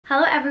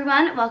Hello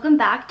everyone, welcome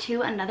back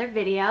to another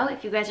video.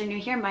 If you guys are new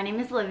here, my name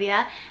is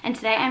Olivia, and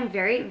today I'm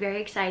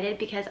very excited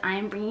because I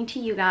am bringing to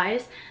you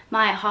guys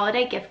my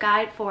holiday gift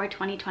guide for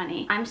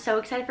 2020. I'm so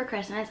excited for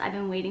Christmas. I've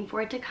been waiting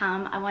for it to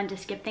come. I wanted to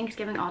skip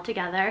Thanksgiving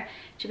altogether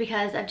just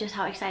because of just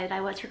how excited I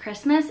was for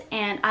Christmas,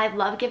 and I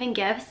love giving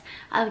gifts.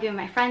 I love giving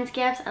my friends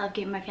gifts, I love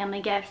giving my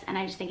family gifts, and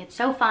I just think it's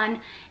so fun,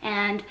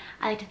 and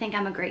I like to think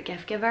I'm a great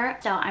gift giver.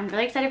 So I'm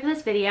really excited for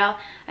this video.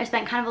 I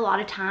spent kind of a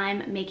lot of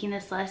time making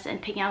this list and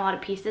picking out a lot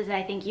of pieces that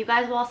I think you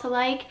guys will also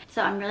like,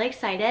 so I'm really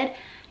excited.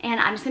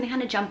 And I'm just gonna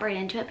kind of jump right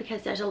into it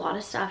because there's a lot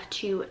of stuff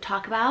to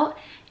talk about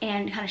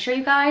and kind of show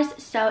you guys.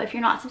 So if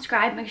you're not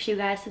subscribed, make sure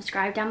you guys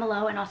subscribe down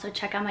below, and also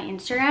check out my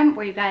Instagram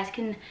where you guys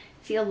can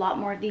see a lot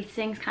more of these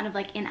things kind of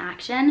like in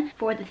action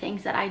for the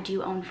things that I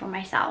do own for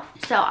myself.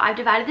 So I've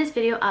divided this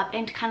video up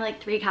into kind of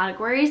like 3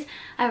 categories.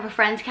 I have a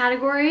friends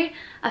category,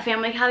 a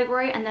family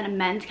category, and then a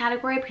men's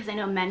category because I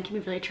know men can be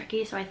really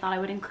tricky, so I thought I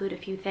would include a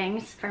few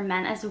things for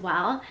men as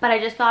well. But I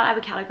just thought I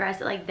would categorize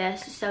it like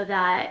this so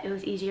that it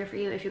was easier for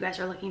you if you guys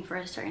are looking for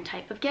a certain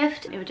type of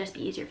gift. It would just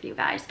be easier for you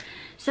guys.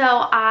 So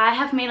I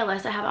have made a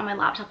list. I have it on my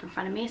laptop in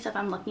front of me, so if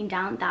I'm looking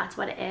down, that's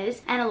what it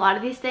is. And a lot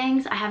of these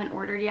things I haven't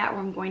ordered yet, or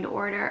I'm going to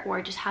order,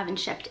 or just haven't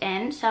shipped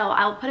in. So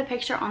I'll put a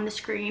picture on the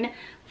screen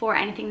for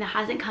anything that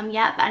hasn't come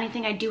yet, but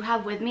anything I do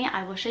have with me,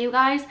 I will show you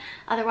guys.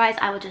 Otherwise,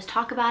 I will just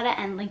talk about it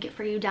and link it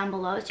for you down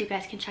below so you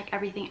guys can check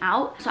everything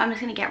out. So I'm just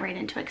gonna get right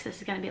into it because this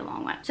is gonna be a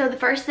long one. So the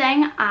first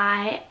thing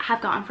I have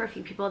gotten for a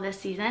few people this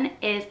season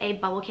is a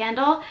bubble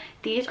candle.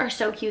 These are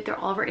so cute. They're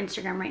all over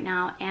Instagram right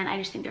now, and I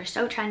just think they're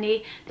so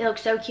trendy. They look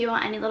so cute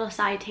on any little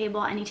side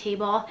table, any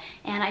table,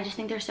 and I just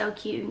think they're so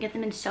cute. You can get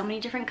them in so many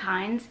different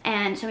kinds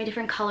and so many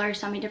different colors,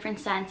 so many different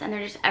scents, and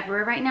they're just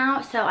everywhere right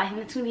now. So I think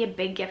it's gonna be a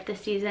big gift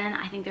this season.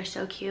 I think they're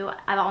so cute.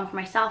 I bought one for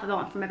myself, I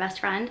bought one for my best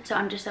friend, so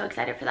I'm just so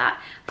excited for that.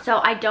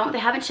 So they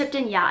haven't shipped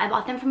in yet. I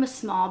bought them from a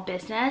small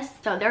business,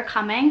 so they're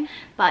coming,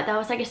 but that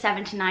was like a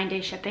 7 to 9 day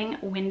shipping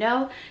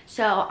window.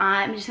 So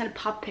I'm just gonna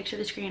pop a picture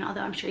of the screen,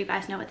 although I'm sure you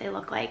guys know what they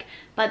look like,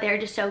 but they're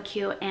just so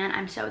cute, and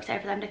I'm so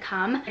excited for them to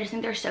come. I just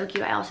think they're so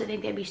cute. I also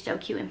think they'd be so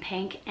cute in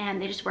pink, and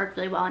they just work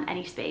really well in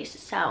any space,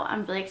 so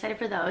I'm really excited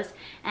for those.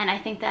 And I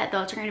think that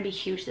those are going to be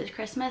huge this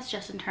Christmas,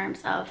 just in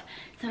terms of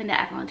something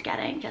that everyone's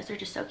getting, because they're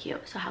just so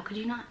cute, so how could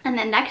you not? And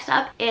then next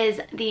up is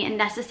the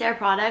necessaire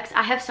products.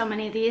 I have so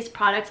many of these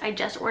products. I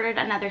just ordered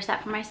another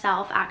set for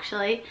myself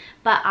actually,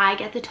 but I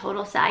get the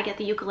total set. I get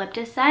the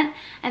eucalyptus scent,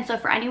 and so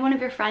for any one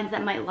of your friends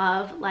that might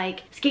love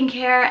like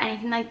skincare,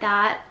 anything like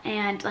that,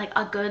 and like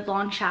a good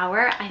long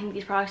shower, I think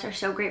these products are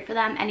so great for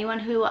them. Anyone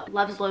who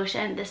loves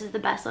lotion, this is the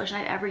best lotion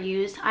I've ever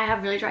used. I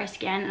have really dry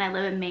skin and I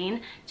live in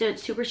Maine, so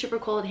it's super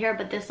cold here,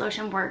 but this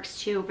lotion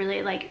works to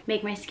really like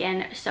make my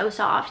skin so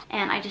soft,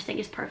 and I just think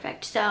it's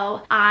perfect.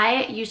 So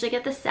I usually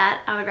get the set.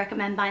 I would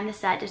recommend buying the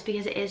set just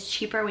because it is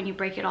cheaper when you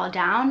break it all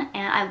down,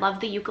 and I love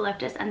the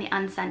eucalyptus and the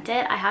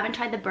unscented. I haven't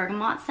tried the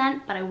bergamot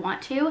scent, but I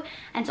want to,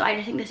 and so I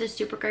just think this is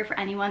super great for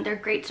anyone. They're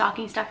great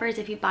stocking stuffers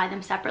if you buy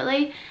them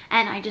separately,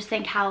 and I just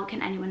think how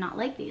can anyone not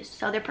like these?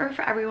 So they're perfect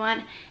for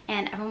everyone,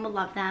 and everyone will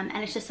love them,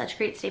 and it's just such a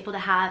great staple to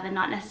have and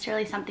not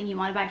necessarily something you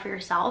want to buy for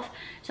yourself.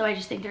 So I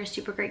just think they're a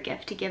super great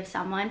gift to give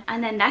someone.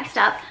 And then next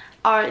up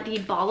are the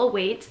ball of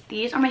weights.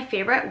 These are my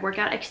favorite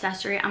workout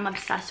accessory. I'm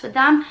obsessed with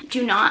them.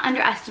 Do not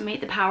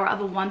underestimate the power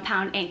of a 1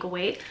 pound ankle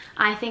weight.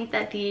 I think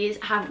that these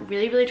have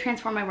really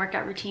transformed my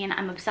workout routine.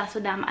 I'm obsessed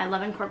with them. I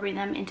love incorporating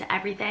them into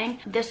everything.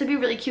 This would be a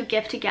really cute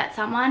gift to get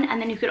someone, and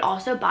then you could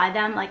also buy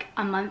them like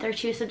a month or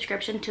 2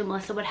 subscription to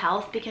Melissa Wood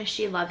Health because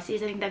she loves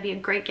these. I think that'd be a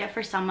great gift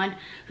for someone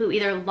who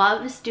either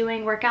loves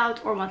doing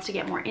workouts or wants to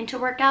get more into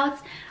workouts.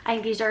 I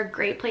think these are a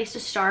great place to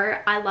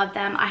start. I love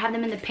them. I have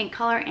them in the pink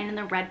color and in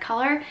the red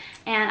color,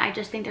 and I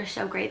just think they're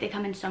so great. They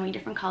come in so many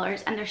different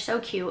colors, and they're so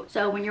cute.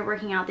 So when you're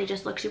working out, they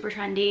just look super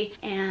trendy,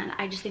 and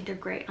I just think they're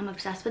great. I'm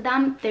obsessed with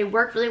them. They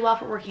work really well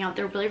for working out.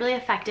 They're really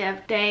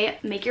effective. They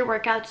make your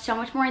workouts so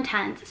much more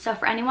intense. So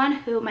for anyone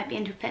who might be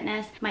into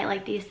fitness, might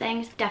like these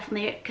things,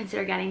 definitely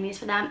consider getting these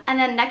for them. And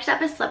then next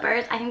up is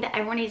slippers. I think that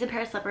everyone needs a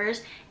pair of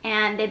slippers,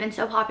 and they've been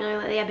so popular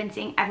lately. I've been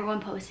seeing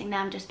everyone posting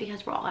them just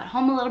because we're all at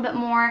home a little bit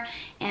more,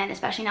 and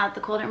especially now that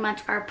the colder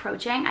months are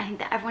approaching, I think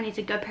that everyone needs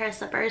a good pair of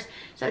slippers.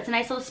 So it's a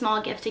nice little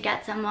small gift to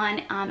get someone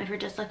if you're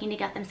just looking to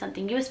get them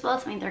something useful,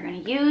 something they're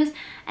going to use.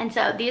 And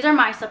so these are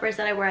my slippers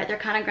that I wear. They're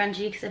kind of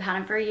grungy because I've had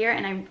them for a year,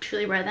 and I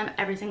truly wear them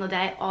every single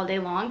day, all day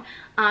long.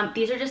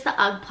 These are just the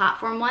UGG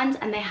platform ones,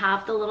 and they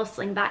have the little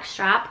slingback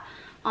strap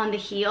on the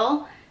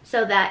heel,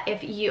 so that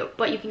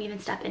but you can even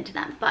step into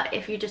them. But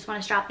if you just want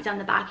to strap these on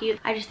the back of you,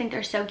 I just think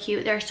they're so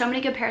cute. There are so many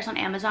good pairs on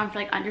Amazon for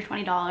like under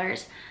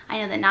 $20.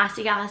 I know that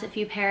Nasty Gal has a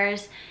few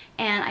pairs,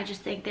 and I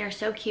just think they're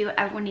so cute.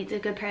 Everyone needs a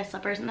good pair of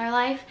slippers in their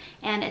life,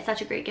 and it's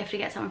such a great gift to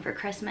get someone for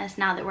Christmas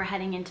now that we're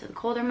heading into the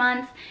colder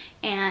months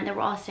and that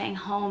we're all staying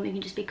home. You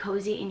can just be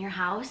cozy in your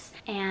house,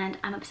 and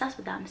I'm obsessed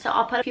with them. So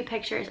I'll put a few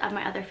pictures of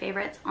my other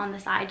favorites on the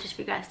side just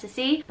for you guys to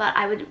see, but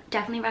I would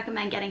definitely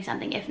recommend getting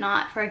something. If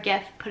not for a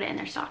gift, put it in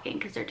their stocking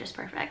because they're just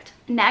perfect.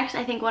 Next,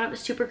 I think one of a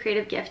super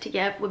creative gift to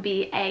give would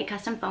be a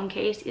custom phone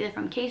case, either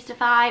from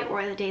Casetify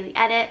or the Daily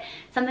Edit,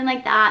 something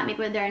like that, maybe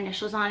with their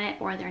initials on it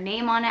or their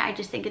name on it. I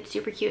just think it's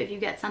super cute if you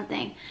get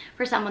something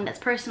for someone that's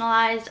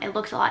personalized. It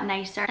looks a lot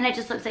nicer, and it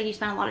just looks like you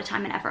spent a lot of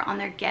time and effort on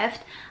their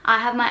gift. I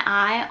have my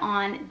eye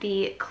on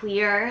the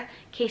clear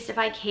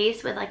Casetify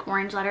case with like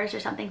orange letters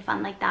or something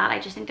fun like that. I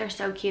just think they're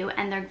so cute,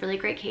 and they're really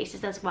great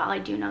cases as well. I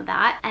do know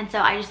that, and so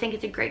I just think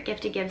it's a great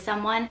gift to give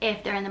someone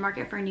if they're in the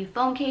market for a new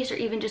phone case, or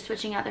even just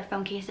switching out their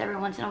phone case every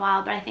once in a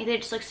while. But I think they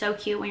just look so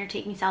cute when you're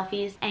taking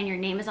selfies and your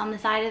name is on the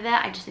side of it.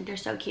 I just think they're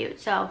so cute.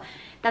 So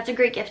that's a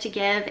great gift to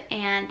give,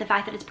 and the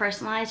fact that it's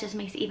personalized just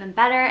makes it even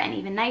better and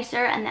even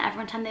nicer, and then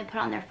every time they put it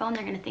on their phone,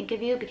 they're going to think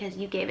of you because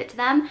you gave it to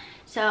them.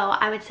 So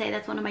I would say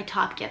that's one of my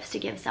top gifts to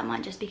give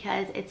someone, just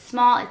because it's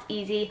small, it's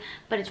easy,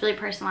 but it's really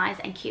personalized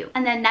and cute.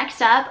 And then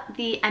next up,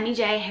 the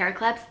MEJ hair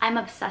clips. I'm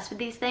obsessed with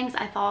these things.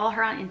 I follow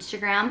her on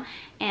Instagram,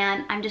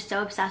 and I'm just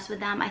so obsessed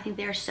with them. I think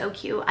they are so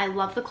cute. I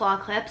love the claw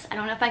clips. I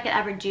don't know if I could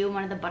ever do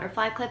one of the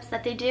butterfly clips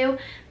that they do,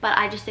 but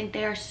I just think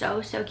they are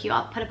so cute.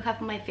 I'll put up a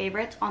couple of my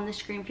favorites on the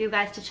screen for you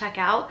guys to check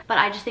out, but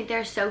I just think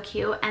they're so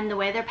cute, and the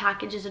way they're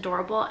packaged is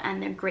adorable,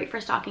 and they're great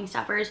for stocking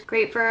stuffers,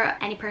 great for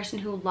any person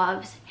who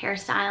loves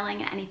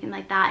hairstyling and anything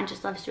like that and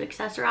just loves to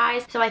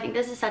accessorize. So I think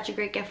this is such a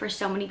great gift for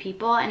so many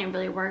people, and it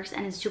really works,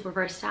 and it's super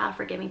versatile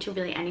for giving to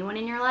really anyone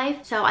in your life.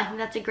 So I think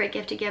that's a great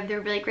gift to give.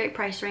 They're really great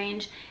price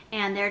range,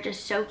 and they're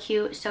just so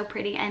cute, so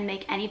pretty, and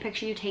make any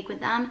picture you take with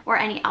them or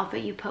any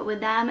outfit you put with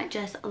them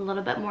just a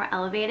little bit more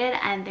elevated,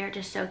 and they're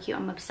just so cute.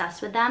 I'm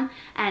obsessed with them,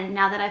 and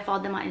now that I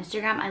followed them on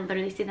Instagram, I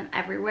literally see them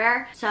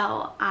everywhere.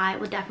 So I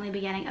will definitely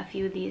be getting a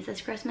few of these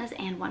this Christmas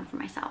and one for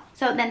myself.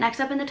 So then next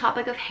up in the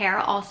topic of hair,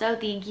 also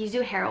the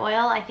Gizu hair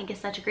oil I think is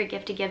such a great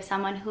gift to give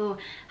someone who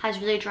has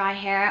really dry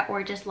hair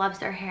or just loves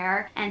their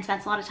hair and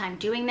spends a lot of time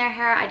doing their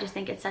hair. I just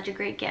think it's such a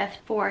great gift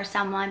for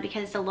someone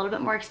because it's a little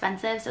bit more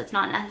expensive, so it's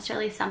not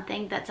necessarily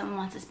something that someone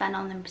wants to spend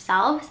on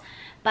themselves,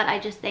 but I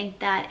just think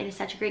that it is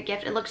such a great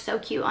gift. It looks so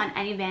cute on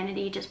any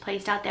vanity just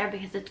placed out there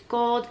because it's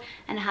gold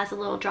and it has a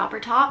little dropper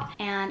top,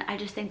 and I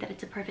just think that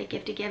it's a perfect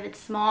gift to give. It's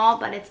small,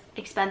 but it's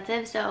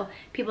expensive, so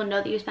people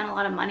know that you spent a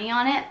lot of money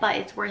on it, but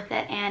it's worth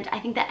it. And I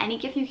think that any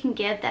gift you can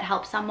give that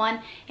helps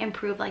someone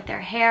improve like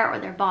their hair or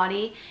their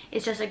body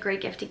is just a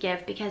great gift to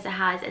give, because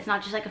it's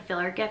not just like a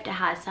filler gift, it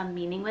has some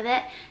meaning with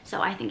it.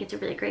 So I think it's a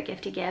really great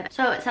gift to give.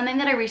 So something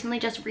that I recently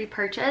just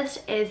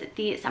repurchased is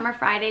the Summer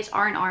Fridays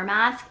R&R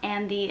mask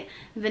and the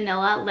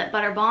vanilla lip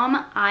butter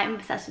balm. I'm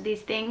obsessed with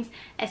these things,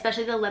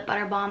 especially the lip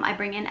butter balm. I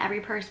bring in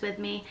every purse with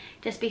me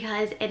just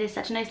because it is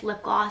such a nice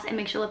lip gloss. It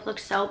makes your lip look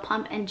so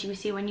plump and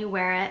juicy when you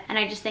wear it, and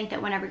I just think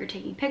that whenever you're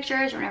taking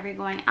pictures or whenever you're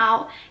going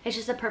out, it's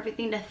just a perfect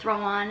thing to throw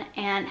on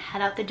and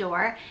head out the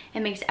door.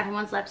 It makes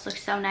everyone's lips look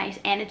so nice,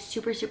 and it's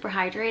super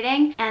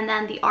hydrating. And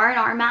then the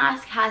R&R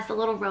mask has the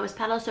little rose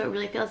petals, so it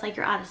really feels like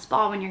you're at a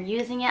spa when you're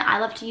using it. I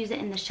love to use it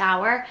in the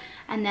shower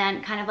and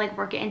then kind of like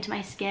work it into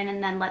my skin,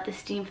 and then let the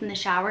steam from the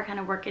shower kind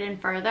of work it in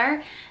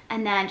further,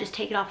 and then just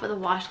take it off with a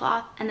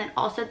washcloth. And then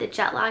also the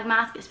jet lag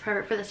mask is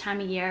perfect for this time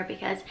of year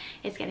because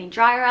it's getting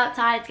drier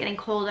outside, it's getting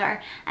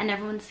colder, and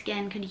everyone's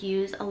skin could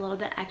use a little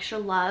bit extra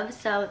love.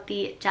 So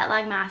the jet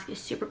lag mask is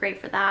super great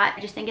for that. I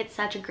just think it's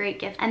such a great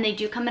gift, and they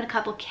do come in a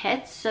couple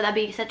kits, so that'd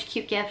be such a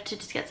cute gift to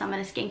just get someone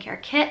a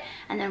skincare kit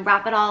and then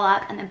wrap it all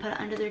up and then put it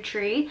under their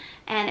tree.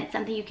 And it's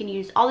something you can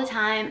use all the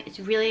time. It's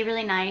really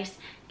nice,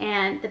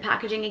 and the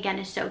packaging again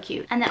is so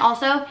cute. And then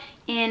also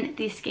in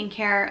the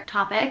skincare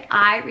topic,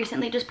 I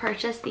recently just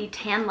purchased the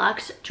Tan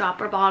Luxe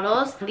dropper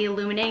bottles, the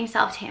illuminating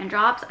self tan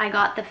drops. I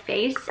got the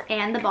face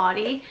and the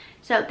body.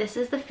 So this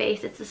is the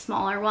face, it's the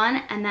smaller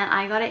one, and then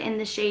I got it in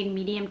the shade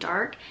medium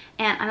dark,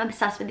 and I'm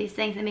obsessed with these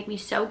things. They make me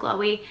so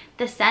glowy.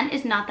 The scent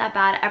is not that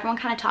bad. Everyone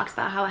kind of talks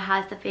about how it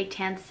has the fake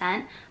tan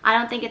scent. I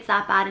don't think it's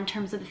that bad in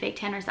terms of the fake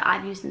tanners that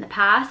I've used in the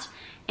past,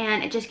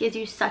 and it just gives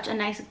you such a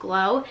nice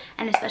glow.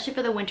 And especially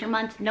for the winter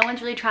months, no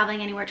one's really traveling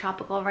anywhere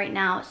tropical right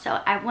now,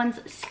 so everyone's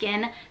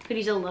skin could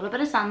use a little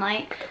bit of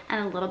sunlight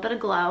and a little bit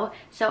of glow.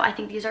 So I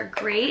think these are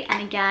great,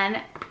 and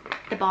again,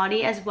 the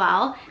body as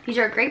well. These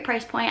are a great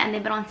price point, and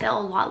they've been on sale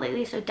a lot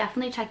lately, so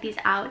definitely check these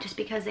out just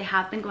because they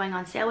have been going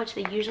on sale, which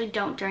they usually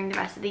don't during the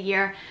rest of the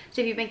year.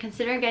 So if you've been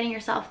considering getting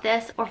yourself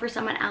this or for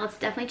someone else,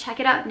 definitely check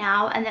it out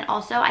now. And then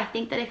also I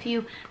think that if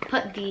you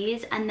put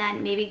these and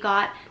then maybe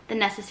got the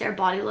necessary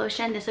body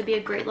lotion, this would be a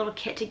great little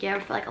kit to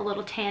give for like a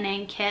little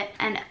tanning kit,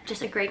 and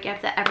just a great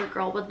gift that every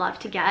girl would love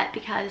to get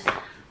because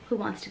who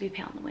wants to be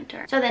pale in the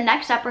winter? So the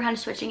next up, we're kind of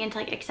switching into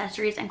like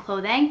accessories and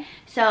clothing.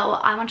 So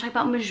I want to talk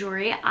about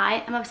Mejuri.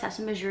 I am obsessed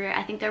with Mejuri.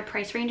 I think their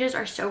price ranges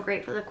are so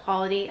great for the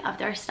quality of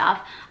their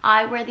stuff.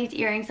 I wear these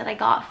earrings that I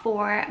got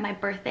for my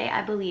birthday,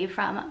 I believe,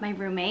 from my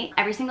roommate.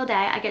 Every single day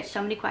I get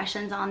so many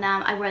questions on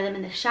them. I wear them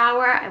in the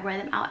shower. I wear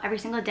them out every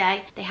single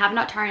day. They have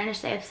not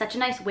tarnished. They have such a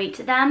nice weight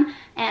to them,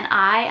 and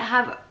I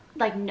have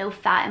like no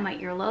fat in my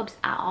earlobes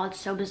at all. It's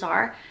so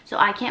bizarre. So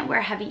I can't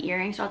wear heavy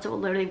earrings, so I will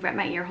literally rip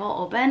my ear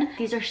hole open.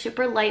 These are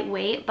super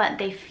lightweight, but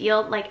they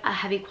feel like a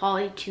heavy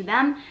quality to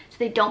them, so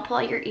they don't pull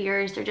out your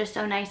ears. They're just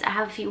so nice. I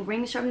have a few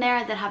rings from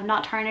there that have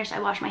not tarnished. I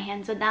wash my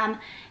hands with them,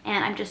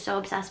 and I'm just so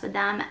obsessed with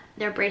them.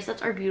 Their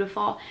bracelets are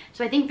beautiful.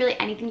 So I think really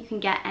anything you can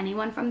get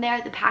anyone from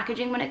there. The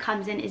packaging when it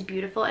comes in is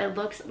beautiful. It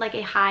looks like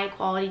a high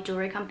quality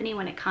jewelry company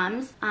when it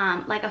comes,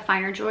 like a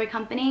finer jewelry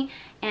company.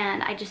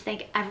 And I just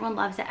think everyone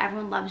loves it.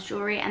 Everyone loves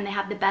jewelry, and they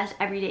have the best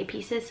everyday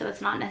pieces, so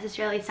it's not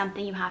necessarily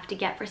something you have to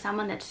get for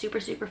someone that's super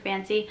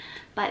fancy,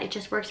 but it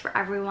just works for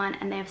everyone,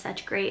 and they have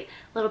such great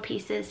little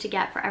pieces to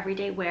get for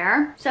everyday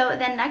wear. So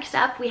then next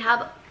up, we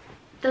have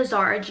the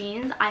Zara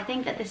jeans. I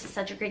think that this is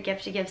such a great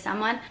gift to give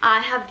someone. I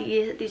have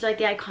these are like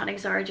the iconic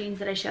Zara jeans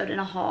that I showed in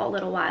a haul a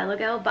little while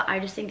ago, but I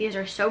just think these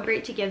are so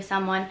great to give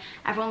someone.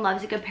 Everyone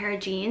loves a good pair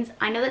of jeans.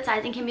 I know that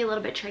sizing can be a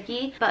little bit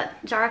tricky, but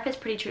Zara fits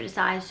pretty true to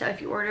size, so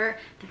if you order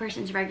the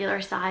person's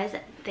regular size,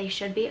 they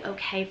should be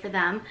okay for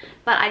them.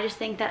 But I just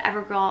think that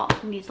every girl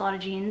needs a lot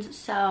of jeans,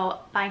 so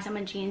buying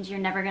someone jeans, you're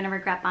never gonna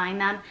regret buying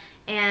them.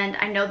 And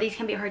I know these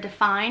can be hard to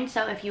find,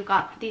 so if you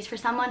got these for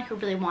someone who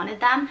really wanted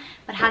them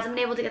but hasn't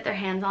been able to get their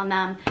hands on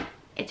them,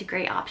 it's a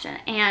great option.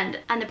 And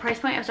the price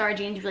point of Zara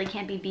jeans really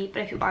can't be beat,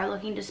 but if you are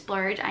looking to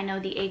splurge, I know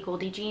the A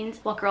Goldie jeans,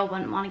 what girl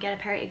wouldn't want to get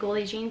a pair of A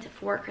Goldie jeans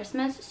for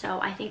Christmas? So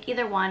I think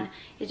either one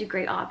is a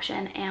great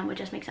option and would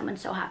just make someone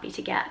so happy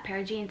to get a pair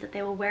of jeans that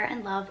they will wear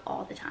and love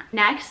all the time.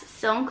 Next,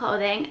 still in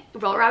clothing,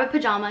 Roller Rabbit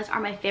pajamas are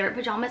my favorite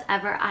pajamas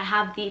ever. I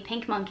have the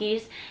pink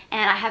monkeys,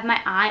 and I have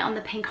my eye on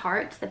the pink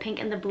hearts, the pink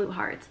and the blue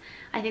hearts.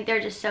 I think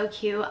they're just so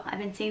cute. I've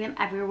been seeing them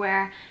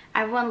everywhere.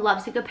 Everyone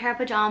loves a good pair of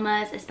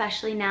pajamas,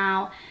 especially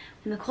now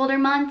in the colder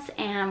months,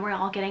 and we're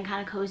all getting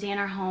kind of cozy in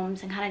our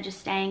homes and kind of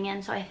just staying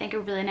in. So I think a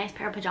really nice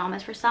pair of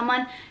pajamas for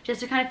someone, just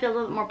to kind of feel a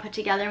little bit more put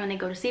together when they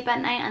go to sleep at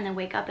night and then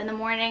wake up in the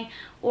morning,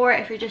 or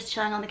if you're just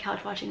chilling on the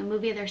couch watching a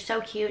movie, they're so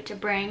cute to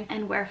bring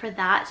and wear for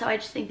that. So I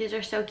just think these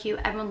are so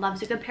cute. Everyone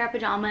loves a good pair of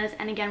pajamas,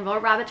 and again,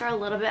 Roller Rabbits are a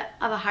little bit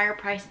of a higher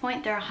price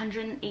point. They're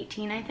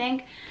 $118, I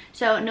think,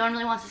 so no one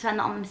really wants to spend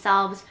that on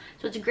themselves.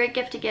 So it's a great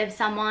gift to give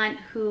someone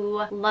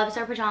who loves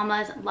their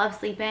pajamas, loves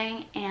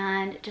sleeping,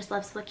 and just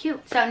loves to look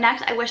cute. So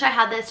next, I wish I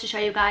had this to show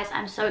you guys.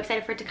 I'm so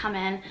excited for it to come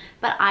in,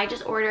 but I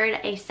just ordered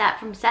a set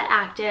from Set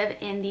Active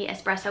in the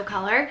espresso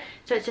color.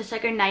 So it's just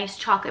like a nice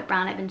chocolate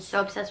brown. I've been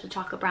so obsessed with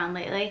chocolate brown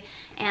lately,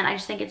 and I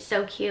just think it's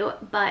so cute,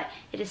 but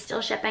it is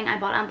still shipping. I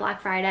bought it on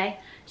Black Friday,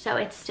 so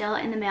it's still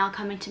in the mail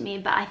coming to me.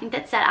 But I think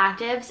that Set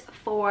Actives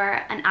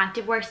for an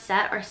activewear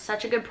set are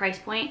such a good price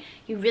point.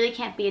 You really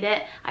can't beat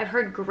it. I've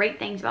heard great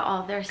things about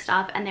all of their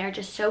stuff, and they're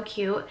just so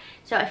cute.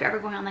 So if you're ever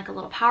going on like a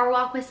little power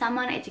walk with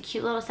someone, it's a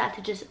cute little set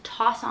to just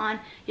toss on.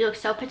 You look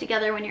so put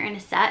together when you're in a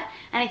set.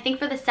 And I think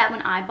for the set,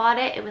 when I bought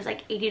it, it was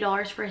like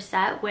 $80 for a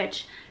set,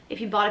 which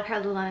if you bought a pair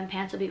of Lululemon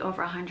pants, it'll be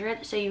over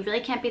 $100. So you really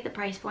can't beat the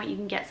price point. You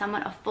can get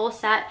someone a full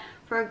set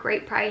for a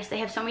great price. They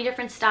have so many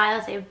different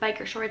styles. They have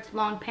biker shorts,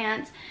 long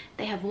pants.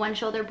 They have one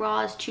shoulder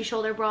bras, two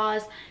shoulder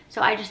bras.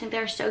 So I just think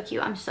they're so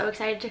cute. I'm so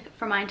excited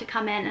for mine to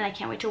come in, and I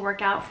can't wait to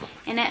work out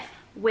in it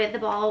with the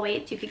ball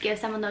weights. You could give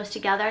someone those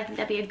together. I think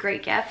that'd be a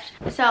great gift.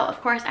 So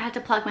of course I had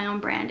to plug my own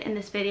brand in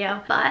this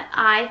video, but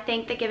I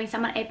think that giving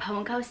someone a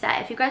Poe & Co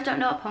set, if you guys don't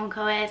know what Poe &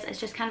 Co is,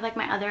 it's just kind of like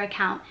my other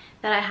account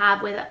that I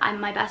have with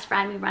my best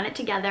friend. We run it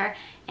together,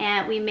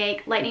 and we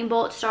make lightning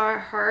bolt, star,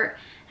 heart,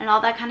 and all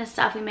that kind of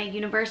stuff. We make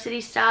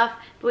university stuff,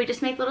 but we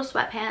just make little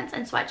sweatpants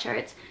and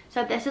sweatshirts.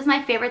 So this is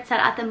my favorite set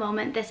at the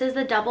moment. This is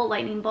the double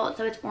lightning bolt,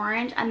 so it's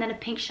orange and then a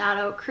pink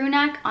shadow crew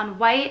neck on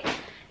white,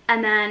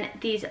 and then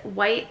these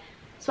white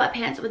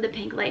sweatpants with the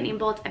pink lightning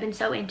bolts. I've been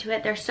so into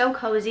it. They're so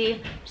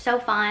cozy, so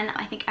fun.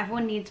 I think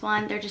everyone needs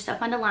one. They're just so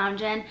fun to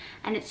lounge in,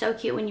 and it's so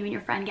cute when you and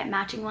your friend get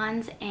matching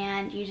ones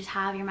and you just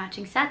have your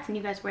matching sets and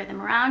you guys wear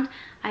them around.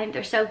 I think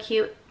they're so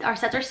cute. Our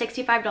sets are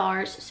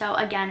 $65, so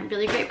again,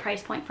 really great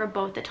price point for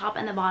both the top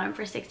and the bottom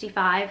for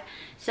 $65.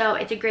 So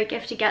it's a great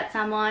gift to get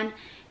someone,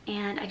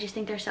 and I just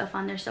think they're so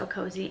fun. They're so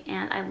cozy,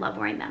 and I love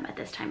wearing them at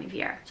this time of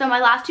year. So my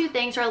last two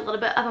things are a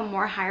little bit of a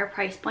more higher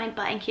price point,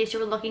 but in case you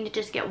were looking to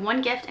just get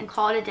one gift and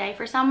call it a day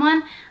for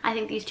someone, I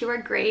think these two are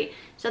great.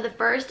 So the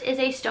first is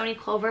a Stony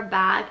Clover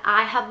bag.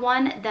 I have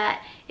one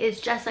that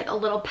is just like a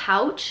little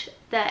pouch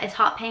that is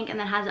hot pink and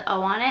then has an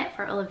O on it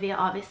for Olivia,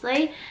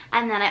 obviously.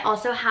 And then I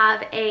also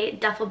have a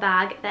duffel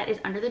bag that is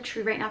under the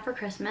tree right now for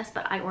Christmas,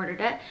 but I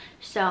ordered it,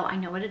 so I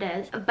know what it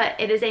is. But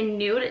it is a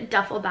nude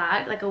duffel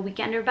bag, like a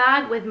weekender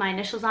bag with my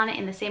initials on it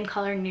in the same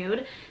color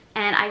nude.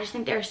 and I just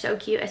think they're so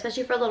cute,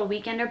 especially for a little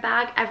weekender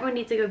bag. Everyone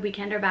needs a good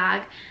weekender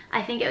bag.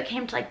 I think it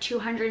came to like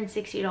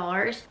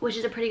 $260, which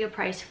is a pretty good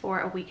price for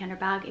a weekender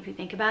bag if you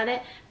think about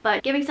it.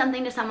 But giving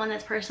something to someone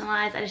that's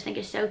personalized, I just think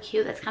is so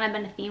cute. That's kind of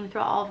been a theme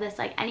throughout all of this.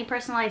 Like, any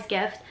personalized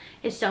gift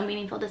is so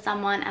meaningful to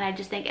someone, and I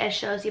just think it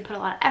shows you put a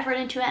lot of effort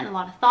into it and a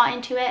lot of thought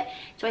into it.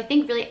 So I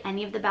think really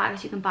any of the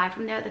bags you can buy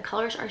from there, the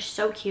colors are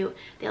so cute.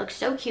 They look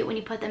so cute when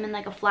you put them in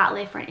like a flat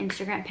lay for an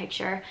Instagram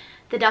picture.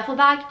 The duffel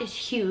bag is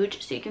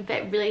huge, so you can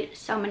fit really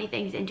so many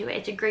things into it.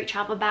 It's a great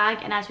travel bag,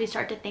 and as we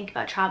start to think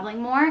about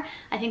traveling more,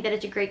 I think that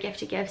it's a great gift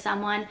to give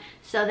someone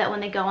so that when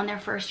they go on their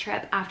first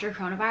trip after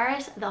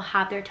coronavirus, they'll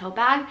have their tote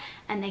bag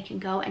and they can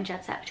go and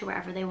jet set to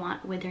wherever they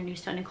want with their new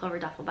Stone & Clover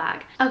duffel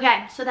bag.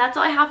 Okay, so that's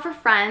all I have for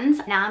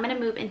friends. Now I'm gonna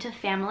move into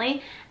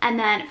family, and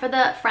then for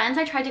the friends,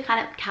 I tried to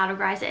kind of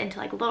categorize it into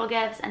like little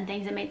gifts and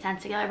things that made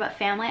sense together, but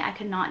family, I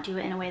could not do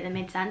it in a way that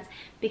made sense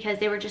because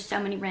there were just so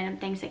many random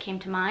things that came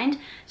to mind.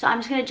 So I'm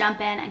just gonna jump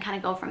in and kind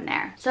of go from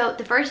there. So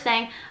the first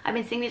thing, I've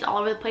been seeing these all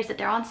over the place that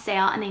they're on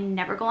sale and they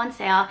never go on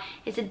sale.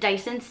 It's a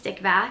Dyson stick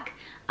vac.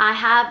 I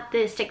have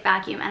the stick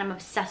vacuum and I'm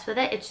obsessed with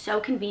it. It's so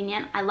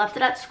convenient. I left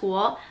it at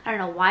school. I don't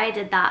know why I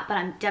did that, but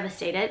I'm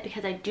devastated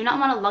because I do not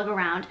want to lug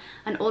around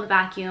an old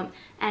vacuum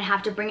and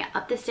have to bring it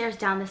up the stairs,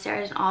 down the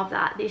stairs, and all of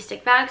that. These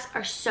stick vacs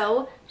are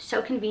so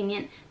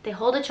convenient. They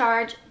hold a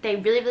charge. They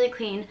really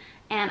clean,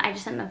 and I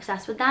just am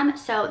obsessed with them.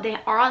 So they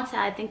are on sale.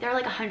 I think they're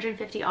like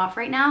 $150 off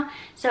right now.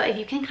 So if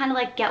you can kind of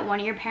like get one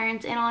of your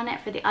parents in on it,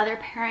 for the other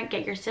parent,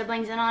 get your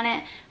siblings in on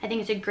it. I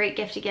think it's a great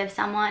gift to give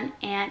someone.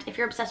 And if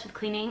you're obsessed with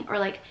cleaning or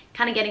like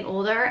kind of getting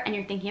older and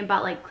you're thinking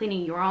about like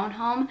cleaning your own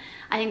home,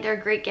 I think they're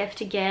a great gift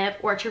to give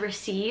or to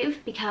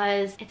receive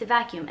because it's a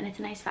vacuum and it's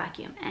a nice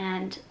vacuum,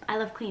 and I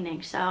love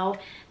cleaning. So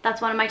that's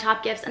one of my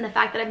top gifts, and the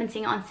fact that I've been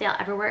seeing it on sale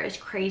everywhere is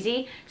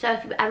crazy. So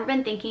if you've ever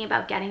been thinking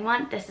about getting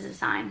one, this is a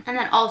sign. And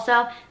then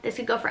also, this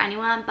could go for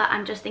anyone, but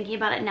I'm just thinking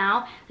about it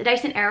now. The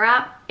Dyson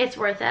Airwrap, it's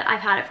worth it. I've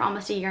had it for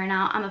almost a year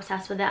now. I'm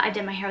obsessed with it. I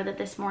did my hair with it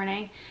this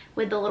morning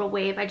with the little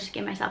wave. I just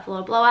gave myself a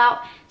little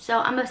blowout. So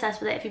I'm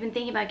obsessed with it. If you've been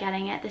thinking about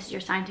getting it, this is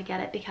your sign to get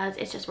it because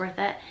it's just worth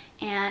it.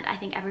 And I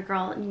think every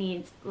girl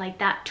needs like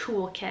that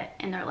toolkit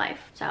in their life.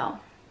 So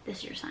this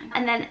is your sign.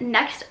 And then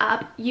next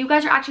up, you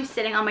guys are actually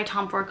sitting on my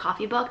Tom Ford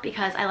coffee book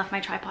because I left my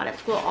tripod at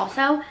school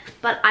also,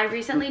 but I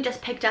recently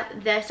just picked up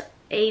this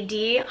AD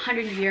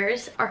 100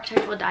 Years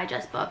Architectural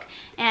Digest book,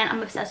 and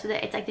I'm obsessed with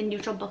it. It's like the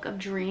neutral book of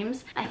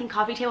dreams. I think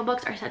coffee table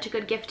books are such a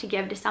good gift to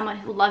give to someone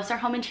who loves their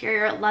home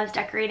interior, loves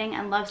decorating,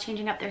 and loves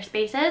changing up their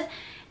spaces.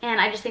 And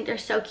I just think they're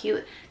so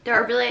cute.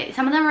 They're really,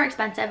 some of them are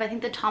expensive. I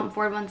think the Tom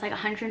Ford one's like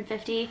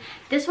 $150.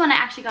 This one I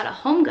actually got at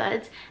Home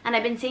Goods, and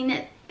I've been seeing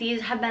that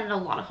these have been at a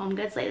lot of Home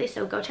Goods lately,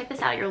 so go check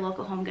this out at your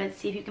local Home Goods,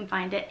 see if you can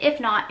find it. If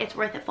not, it's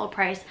worth it full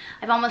price.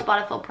 I've almost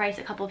bought it full price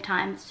a couple of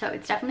times, so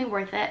it's definitely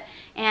worth it.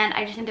 And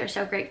I just think they're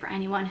so great for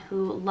anyone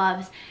who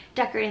loves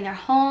decorating their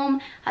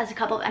home, has a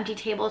couple of empty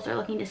tables they're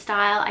looking to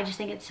style. I just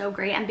think it's so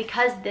great. And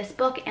because this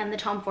book and the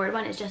Tom Ford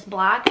one is just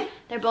black,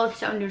 they're both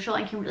so neutral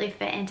and can really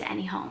fit into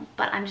any home.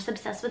 But I'm just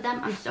obsessed with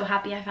them. I'm so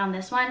happy I found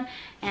this one,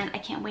 and I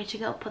can't wait to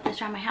go put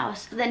this around my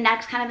house. The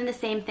next, kind of in the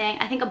same thing,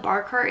 I think a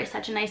bar cart is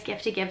such a nice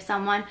gift to give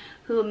someone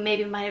who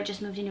maybe might have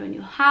just moved into a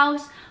new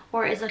house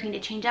or is looking to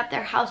change up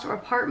their house or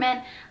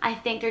apartment. I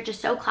think they're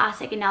just so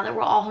classic, and now that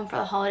we're all home for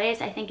the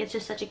holidays, I think it's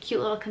just such a cute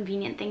little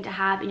convenient thing to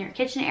have in your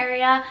kitchen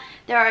area.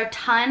 There are a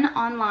ton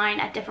online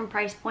at different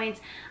price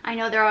points. I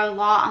know there are a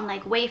lot on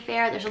like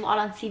Wayfair, there's a lot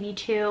on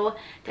CB2,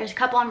 there's a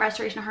couple on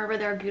Restoration Harbor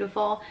that are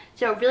beautiful.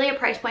 So really a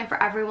price point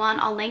for everyone.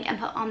 I'll link and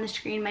put on the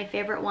screen my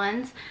favorite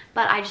ones,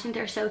 but I just think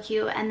they're so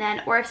cute. And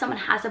then, or if someone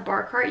has a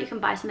bar cart, you can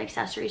buy some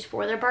accessories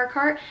for their bar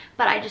cart,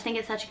 but I just think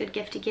it's such a good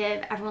gift to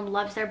give. Everyone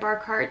loves their bar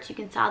carts. You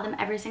can style them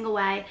every single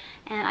way,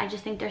 and I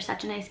just think they're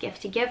such a nice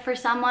gift to give for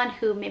someone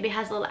who maybe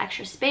has a little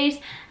extra space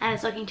and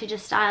is looking to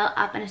just style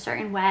up in a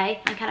certain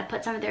way and kind of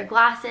put some of their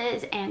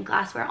glasses and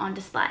glassware on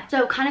display.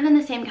 So kind of in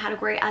the same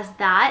category as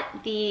that,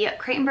 the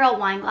Crate & Barrel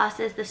wine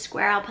glasses, the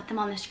square, I'll put them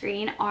on the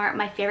screen, are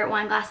my favorite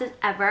wine glasses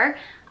ever.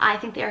 I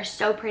think they are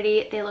so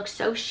pretty. They look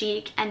so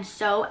chic and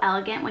so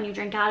elegant when you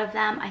drink out of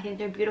them. I think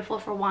they're beautiful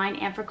for wine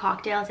and for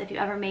cocktails if you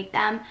ever make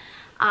them.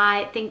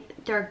 I think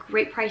they're a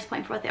great price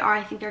point for what they are.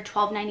 I think they're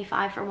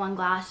 $12.95 for one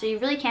glass, so you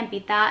really can't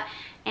beat that.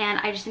 And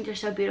I just think they're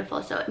so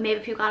beautiful. So maybe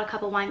if you got a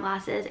couple wine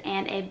glasses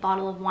and a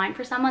bottle of wine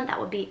for someone, that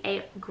would be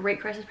a great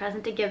Christmas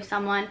present to give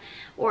someone.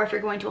 Or if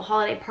you're going to a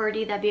holiday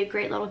party, that'd be a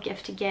great little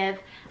gift to give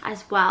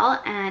as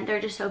well. And they're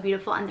just so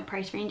beautiful, and the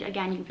price range,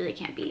 again, you really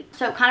can't beat.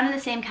 So kind of in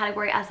the same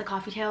category as the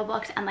coffee table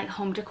books and like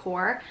home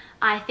decor,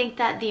 I think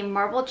that the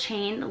marble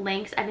chain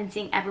links I've been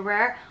seeing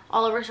everywhere,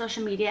 all over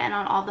social media and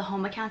on all the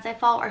home accounts I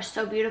follow, are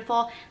so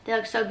beautiful. They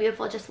look so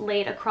beautiful just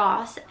laid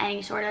across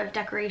any sort of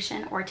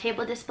decoration or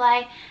table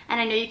display. And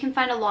I know you can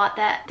find find a lot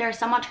that there's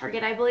some on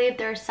Target, I believe.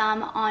 There's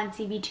some on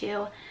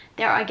CB2.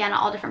 There are, again,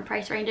 all different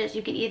price ranges.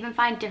 You can even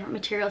find different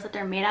materials that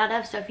they're made out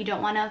of. So if you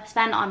don't want to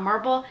spend on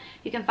marble,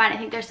 you can find, I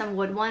think there's some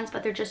wood ones,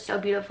 but they're just so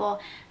beautiful.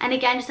 And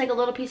again, just like a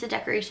little piece of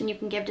decoration you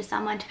can give to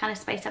someone to kind of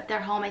spice up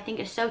their home, I think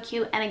is so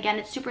cute. And again,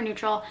 it's super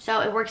neutral, so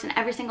it works in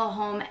every single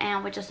home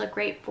and would just look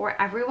great for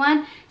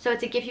everyone. So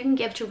it's a gift you can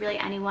give to really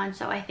anyone,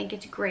 so I think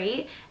it's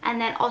great. And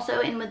then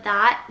also in with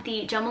that,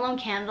 the Jo Malone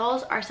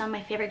candles are some of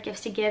my favorite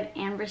gifts to give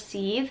and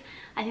receive.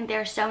 I think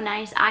they're so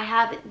nice. I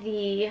have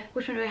the,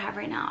 which one do I have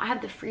right now? I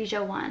have the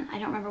Freesia one. I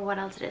don't remember what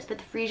else it is, but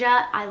the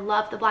Freesia, I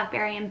love the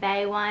Blackberry and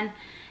Bay one.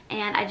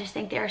 And I just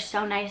think they're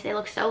so nice. They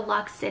look so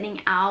luxe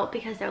sitting out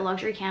because they're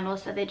luxury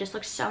candles, so they just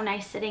look so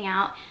nice sitting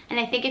out. And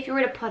I think if you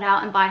were to put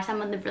out and buy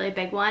someone the really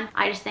big one,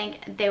 I just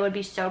think they would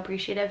be so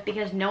appreciative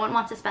because no one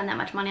wants to spend that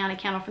much money on a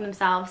candle for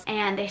themselves.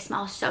 And they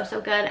smell so, so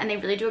good. And they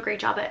really do a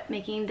great job at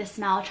making the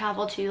smell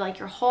travel to like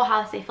your whole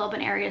house. They fill up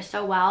an area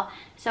so well.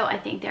 So I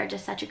think they're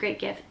just such a great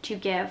gift to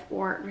give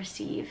or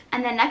receive.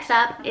 And then next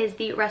up is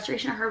the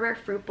Restoration Hardware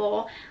Fruit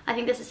Bowl. I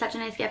think this is such a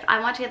nice gift. I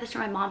want to get this for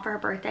my mom for her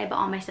birthday, but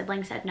all my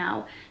siblings said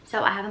no.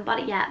 So I haven't bought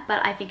it yet,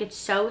 but I think it's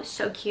so,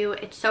 so cute.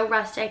 It's so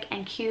rustic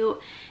and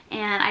cute,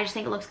 and I just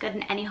think it looks good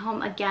in any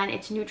home. Again,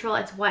 it's neutral,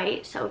 it's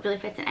white, so it really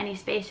fits in any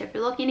space. So if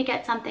you're looking to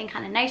get something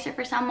kind of nicer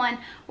for someone,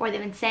 or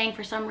they've been saying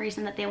for some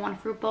reason that they want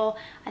a fruit bowl,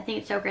 I think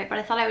it's so great. But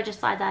I thought I would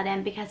just slide that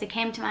in because it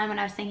came to mind when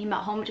I was thinking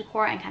about home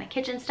decor and kind of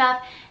kitchen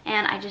stuff,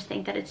 and I just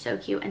think that it's so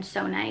cute and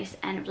so nice,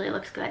 and it really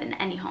looks good in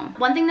any home.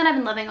 One thing that I've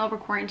been loving over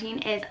quarantine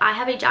is I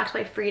have a Jack's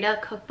by Frida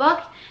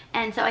cookbook,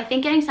 and so I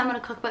think getting someone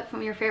a cookbook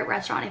from your favorite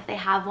restaurant if they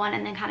have one,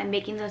 and then kind of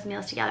making those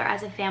meals together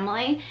as a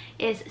family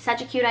is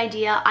such a cute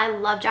idea. I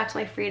love Jack's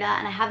by Frida,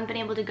 and I haven't been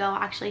able to go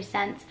actually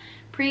since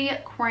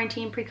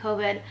pre-quarantine,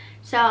 pre-COVID,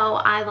 so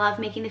I love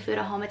making the food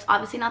at home. It's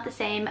obviously not the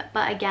same,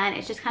 but again,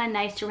 it's just kind of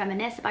nice to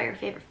reminisce about your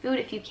favorite food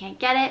if you can't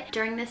get it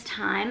during this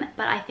time.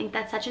 But I think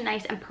that's such a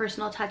nice and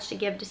personal touch to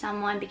give to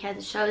someone because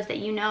it shows that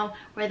you know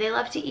where they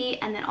love to eat,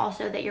 and then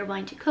also that you're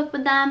willing to cook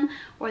with them,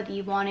 or that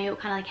you want to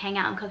kind of like hang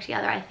out and cook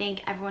together. I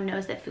think everyone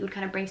knows that food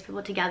kind of brings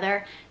people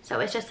together, so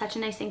it's just such a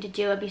nice thing to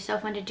do. It'd be so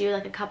fun to do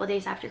like a couple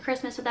days after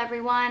Christmas with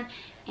everyone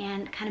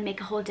and kind of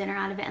make a whole dinner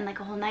out of it and like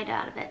a whole night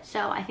out of it.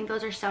 So I think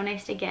those are so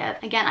nice to give.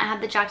 Again, I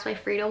have the Jack's by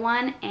Frida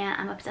one, and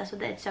I'm obsessed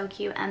with it. It's so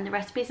cute, and the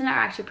recipes in it are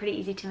actually pretty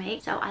easy to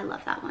make, so I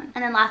love that one.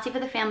 And then lastly, for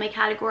the family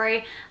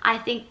category, I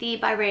think the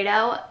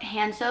Byredo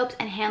hand soaps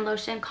and hand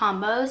lotion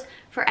combos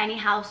for any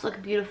house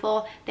look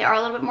beautiful. They are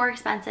a little bit more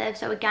expensive,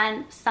 so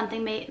again,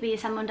 something maybe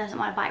someone doesn't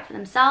want to buy it for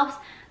themselves,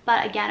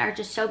 but again are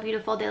just so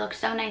beautiful. They look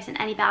so nice in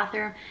any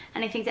bathroom,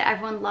 and I think that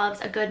everyone loves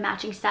a good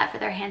matching set for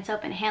their hand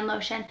soap and hand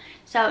lotion.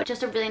 So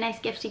just a really nice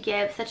gift to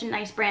give. Such a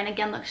nice brand.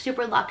 Again, looks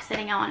super luxe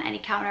sitting out on any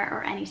counter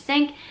or any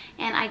sink,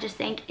 and I just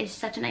think it's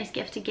such a nice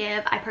gift to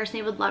give. I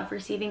personally would love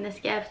receiving this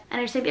gift, and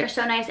I just think they're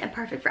so nice and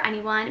perfect for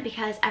anyone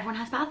because everyone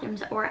has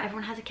bathrooms or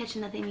everyone has a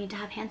kitchen that they need to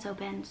have hand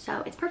soap in,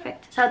 so it's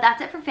perfect. So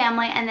that's it for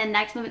family. And then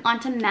next, moving on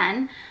to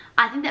men.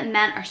 I think that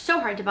men are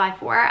so hard to buy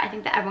for. I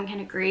think that everyone can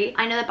agree.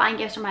 I know that buying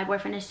gifts for my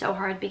boyfriend is so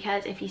hard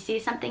because if he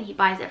sees something, he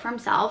buys it for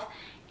himself,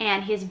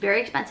 and he has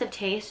very expensive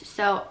taste,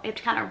 so I have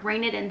to kind of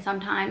rein it in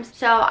sometimes.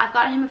 So I've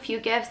gotten him a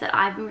few gifts that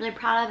I've been really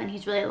proud of and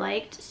he's really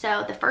liked.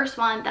 So the first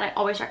one that I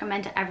always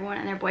recommend to everyone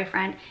and their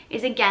boyfriend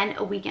is, again,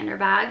 a weekender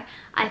bag.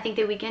 I think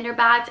the weekender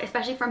bags,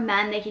 especially for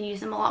men, they can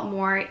use them a lot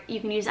more. You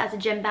can use it as a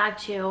gym bag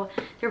too.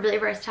 They're really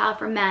versatile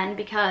for men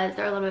because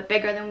they're a little bit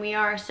bigger than we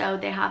are, so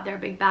they have their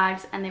big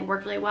bags and they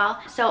work really well.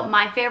 So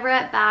my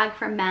favorite bag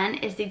for men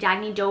is the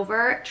Dagny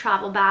Dover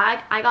travel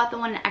bag. I got the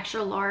one in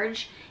extra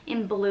large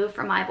in blue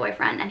for my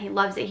boyfriend, and he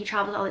loves it. He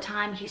travels all the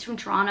time. He's from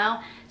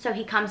Toronto, so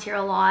he comes here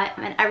a lot,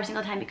 and every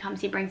single time he comes,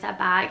 he brings that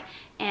bag.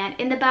 And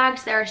in the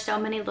bags, there are so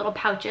many little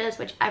pouches,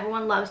 which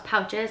everyone loves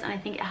pouches, and I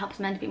think it helps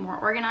men to be more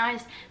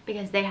organized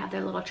because they have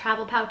their little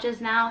travel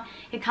pouches now.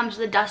 It comes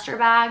with a duster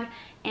bag,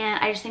 and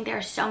I just think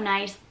they're so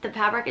nice. The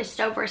fabric is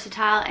so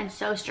versatile and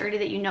so sturdy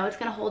that you know it's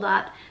gonna hold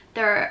up.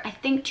 They're, I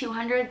think,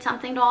 $200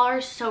 something,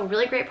 so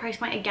really great price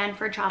point again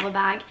for a travel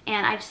bag,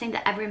 and I just think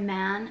that every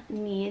man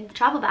needs a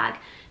travel bag.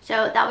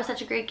 So that was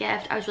such a great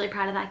gift. I was really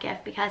proud of that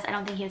gift because I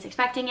don't think he was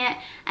expecting it,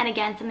 and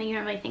again, something you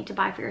don't really think to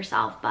buy for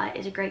yourself, but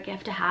is a great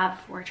gift to have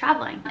for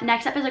traveling.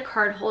 Next up is a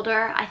card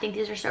holder. I think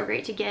these are so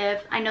great to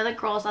give. I know that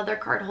girls love their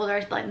card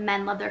holders, but like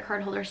men love their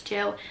card holders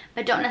too,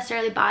 but don't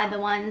necessarily buy the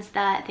ones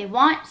that they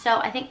want, so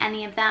I think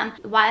any of them.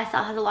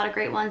 YSL has a lot of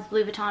great ones,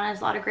 Louis Vuitton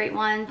has a lot of great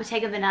ones,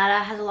 Bottega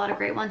Veneta has a lot of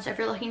great ones. So if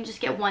you're looking to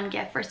just get one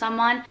gift for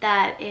someone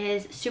that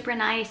is super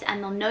nice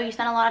and they'll know you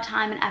spent a lot of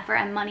time and effort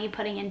and money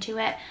putting into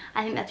it,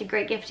 I think that's a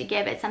great gift to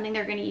give. It's something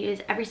they're going to use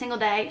every single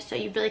day, so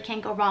you really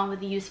can't go wrong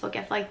with a useful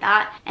gift like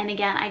that. And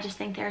again, I just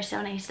think they're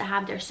so nice to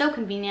have. They're so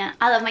convenient.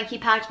 I love my key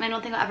pouch, and I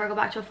don't think I'll ever go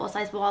back to a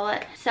full-size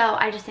wallet, so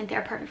I just think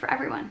they're perfect for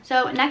everyone.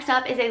 So next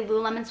up is a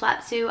Lululemon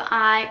sweatsuit.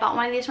 I bought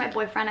one of these for my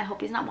boyfriend. I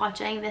hope he's not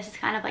watching. This is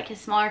kind of like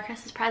his smaller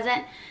Christmas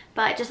present,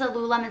 but just a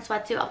Lululemon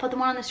sweatsuit. I'll put the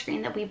one on the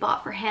screen that we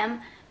bought for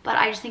him, but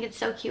I just think it's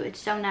so cute. It's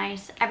so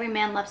nice. Every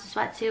man loves a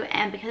sweatsuit,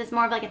 and because it's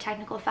more of like a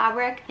technical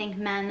fabric, I think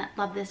men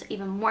love this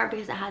even more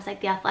because it has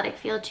like the athletic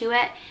feel to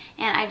it.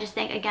 And I just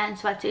think, again,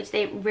 sweatsuits,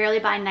 they rarely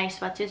buy nice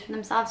sweatsuits for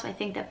themselves, so I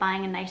think that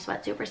buying a nice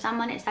sweatsuit for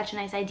someone is such a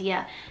nice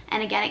idea.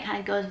 And again, it kind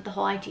of goes with the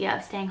whole idea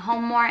of staying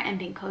home more and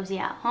being cozy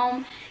at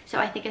home. So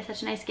I think it's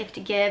such a nice gift to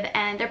give,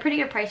 and they're pretty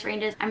good price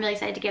ranges. I'm really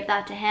excited to give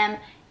that to him,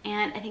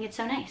 and I think it's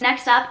so nice.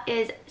 Next up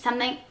is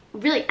something,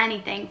 really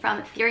anything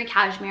from Theory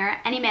Cashmere.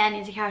 Any man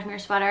needs a cashmere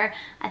sweater.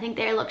 I think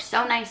they look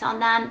so nice on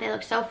them. They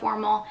look so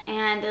formal,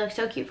 and they look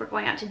so cute for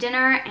going out to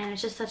dinner, and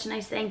it's just such a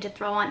nice thing to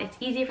throw on. It's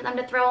easy for them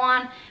to throw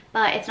on,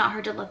 but it's not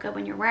hard to look good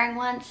when you're wearing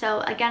one. So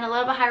again, a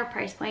little bit higher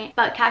price point,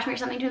 but cashmere is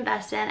something to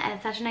invest in, and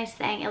it's such a nice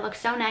thing. It looks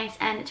so nice,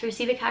 and to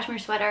receive a cashmere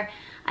sweater,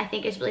 I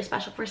think is really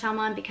special for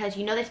someone because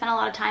you know they spent a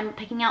lot of time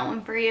picking out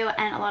one for you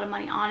and a lot of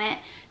money on it.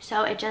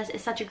 So it just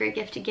is such a great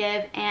gift to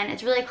give, and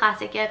it's really a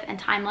classic gift and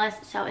timeless,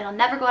 so it'll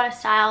never go out of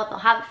style. They'll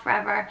have it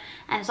forever,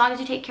 and as long as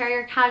you take care of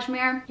your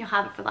cashmere, you'll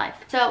have it for life.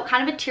 So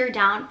kind of a tier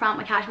down from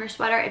a cashmere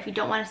sweater if you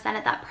don't want to spend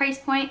at that price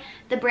point,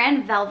 the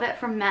brand Velvet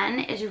for men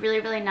is really,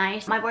 really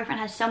nice. My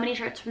boyfriend has so many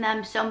shirts from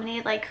them, so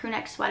many like crew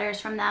neck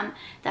sweaters from them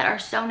that are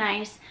so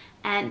nice,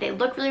 and they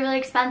look really, really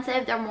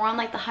expensive. They're more on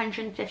like the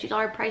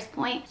 $150 price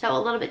point, so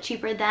a little bit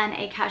cheaper than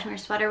a cashmere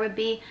sweater would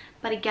be.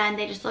 But again,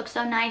 they just look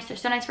so nice. They're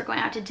so nice for going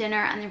out to dinner,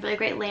 and they're really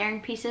great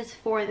layering pieces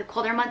for the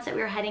colder months that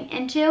we were heading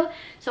into.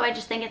 So I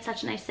just think it's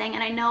such a nice thing.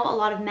 And I know a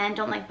lot of men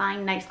don't like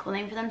buying nice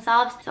clothing for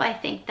themselves, so I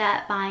think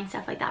that buying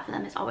stuff like that for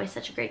them is always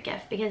such a great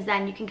gift, because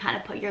then you can kind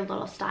of put your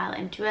little style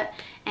into it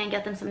and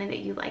get them something that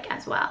you like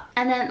as well.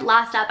 And then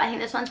last up, I think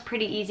this one's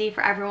pretty easy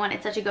for everyone.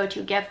 It's such a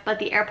go-to gift, but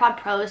the AirPod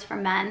Pros for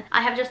men.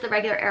 I have just the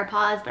regular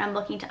AirPods, but I'm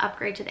looking to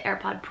upgrade to the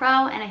AirPod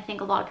Pro, and I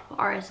think a lot of people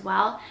are as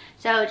well.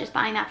 So just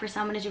buying that for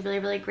someone is a really,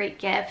 really great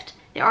gift.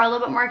 They are a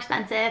little bit more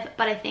expensive,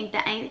 but I think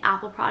that any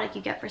Apple product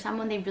you get for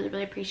someone, they really,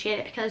 really appreciate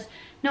it, because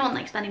no one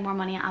likes spending more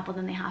money on Apple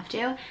than they have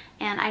to.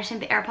 And I just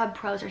think the AirPod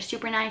Pros are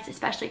super nice,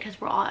 especially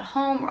because we're all at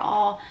home, we're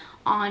all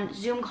on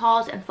Zoom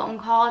calls and phone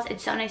calls.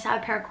 It's so nice to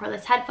have a pair of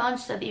cordless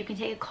headphones so that you can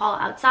take a call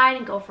outside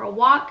and go for a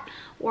walk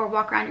or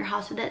walk around your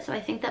house with it. So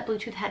I think that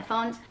Bluetooth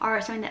headphones are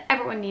something that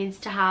everyone needs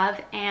to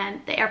have,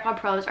 and the AirPod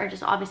Pros are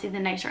just obviously the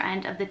nicer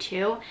end of the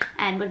two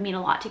and would mean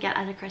a lot to get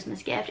as a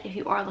Christmas gift if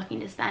you are looking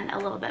to spend a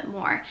little bit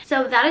more.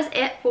 So that is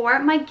it for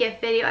my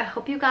gift video. I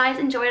hope you guys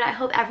enjoyed it. I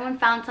hope everyone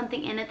found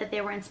something in it that they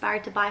were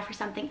inspired to buy for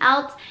something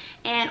else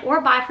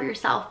or buy for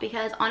yourself,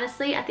 because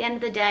honestly, at the end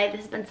of the day,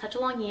 this has been such a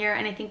long year,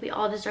 and I think we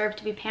all deserve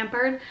to be pampered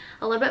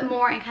a little bit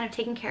more and kind of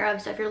taken care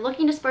of. So if you're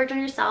looking to splurge on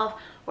yourself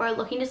or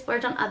looking to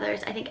splurge on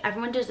others, I think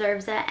everyone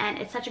deserves it, and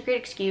it's such a great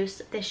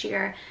excuse this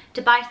year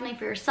to buy something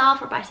for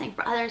yourself or buy something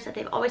for others that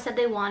they've always said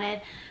they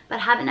wanted but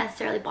haven't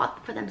necessarily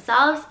bought for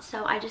themselves.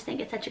 So I just think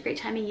it's such a great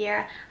time of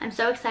year. I'm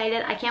so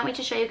excited. I can't wait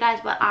to show you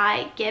guys what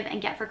I give and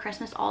get for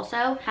Christmas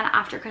also, kind of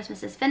after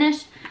Christmas is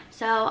finished.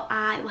 So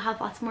I will have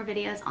lots more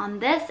videos on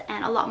this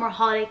and a lot more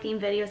holiday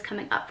themed videos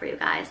coming up for you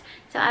guys.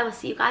 So I will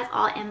see you guys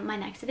all in my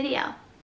next video.